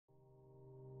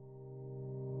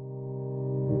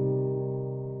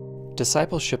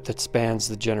Discipleship that spans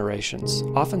the generations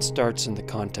often starts in the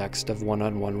context of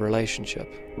one-on-one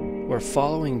relationship, where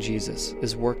following Jesus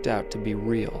is worked out to be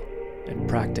real and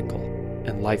practical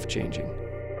and life-changing.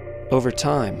 Over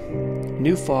time,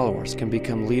 new followers can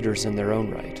become leaders in their own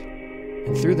right,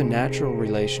 and through the natural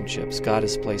relationships God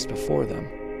has placed before them,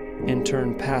 in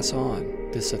turn pass on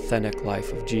this authentic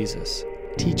life of Jesus,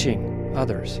 teaching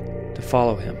others to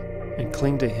follow Him and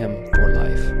cling to Him for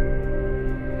life.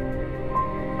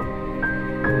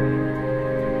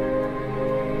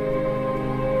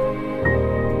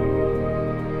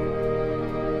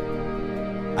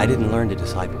 I didn't learn to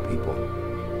disciple people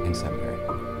in seminary.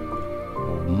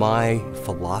 My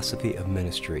philosophy of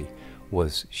ministry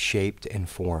was shaped and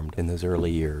formed in those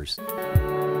early years.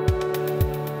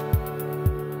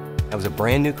 I was a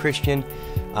brand new Christian.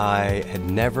 I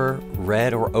had never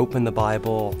read or opened the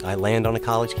Bible. I landed on a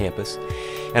college campus,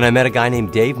 and I met a guy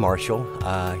named Dave Marshall.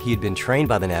 He had been trained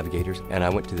by the Navigators, and I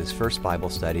went to this first Bible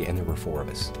study, and there were 4 of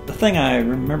us. The thing I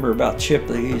remember about Chip,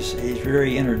 he's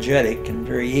very energetic and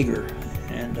very eager,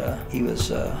 and he was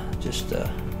just a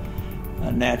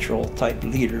natural type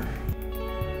leader.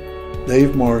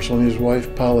 Dave Marshall and his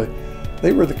wife Polly,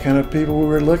 they were the kind of people we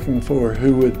were looking for,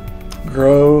 who would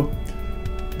grow,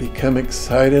 become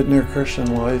excited in their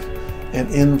Christian life, and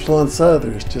influence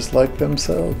others just like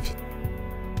themselves.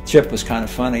 Chip was kind of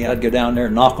funny. I'd go down there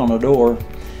and knock on the door,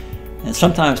 and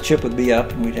sometimes Chip would be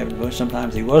up and we'd have a devotion.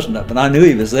 Sometimes he wasn't up, and I knew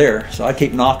he was there, so I'd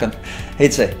keep knocking.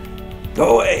 He'd say,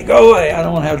 go away, I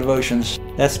don't want to have devotions.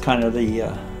 That's kind of the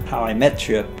how I met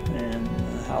Chip and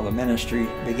how the ministry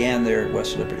began there at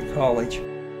West Liberty College.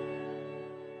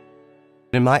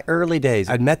 In my early days,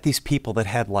 I'd met these people that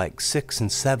had like 6 and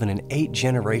 7 and 8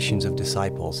 generations of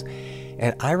disciples.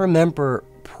 And I remember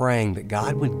praying that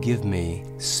God would give me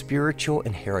spiritual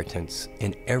inheritance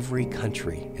in every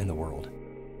country in the world.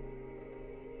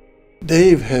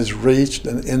 Dave has reached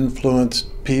and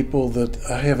influenced people that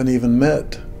I haven't even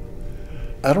met.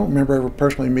 I don't remember ever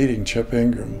personally meeting Chip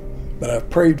Ingram, but I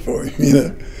prayed for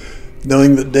him,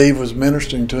 Knowing that Dave was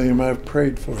ministering to him, I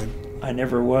prayed for him. I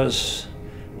never was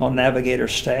on Navigator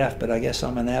staff, but I guess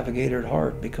I'm a Navigator at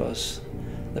heart, because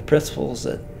the principles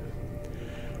that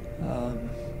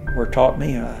were taught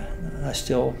me, I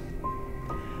still,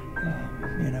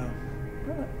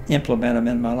 implement them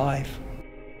in my life.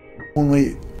 When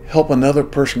we help another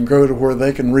person grow to where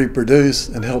they can reproduce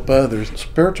and help others,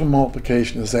 spiritual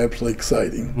multiplication is absolutely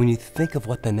exciting. When you think of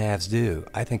what the Navs do,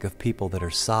 I think of people that are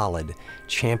solid,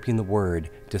 champion the word,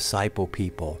 disciple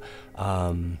people,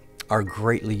 are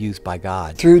greatly used by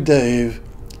God. Through Dave,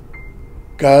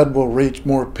 God will reach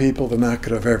more people than I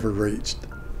could have ever reached.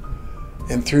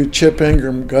 And through Chip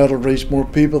Ingram, God will reach more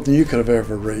people than you could have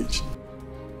ever reached.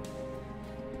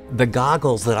 The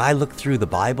goggles that I look through the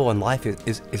Bible and life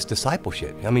is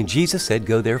discipleship. I mean, Jesus said,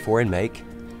 go therefore and make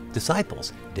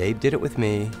disciples. Dave did it with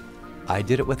me. I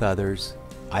did it with others.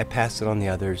 I passed it on the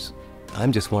others.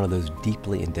 I'm just one of those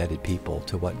deeply indebted people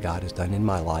to what God has done in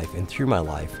my life and through my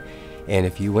life. And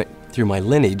if you went through my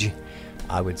lineage,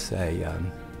 I would say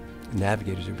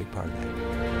Navigators are a big part of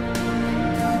that.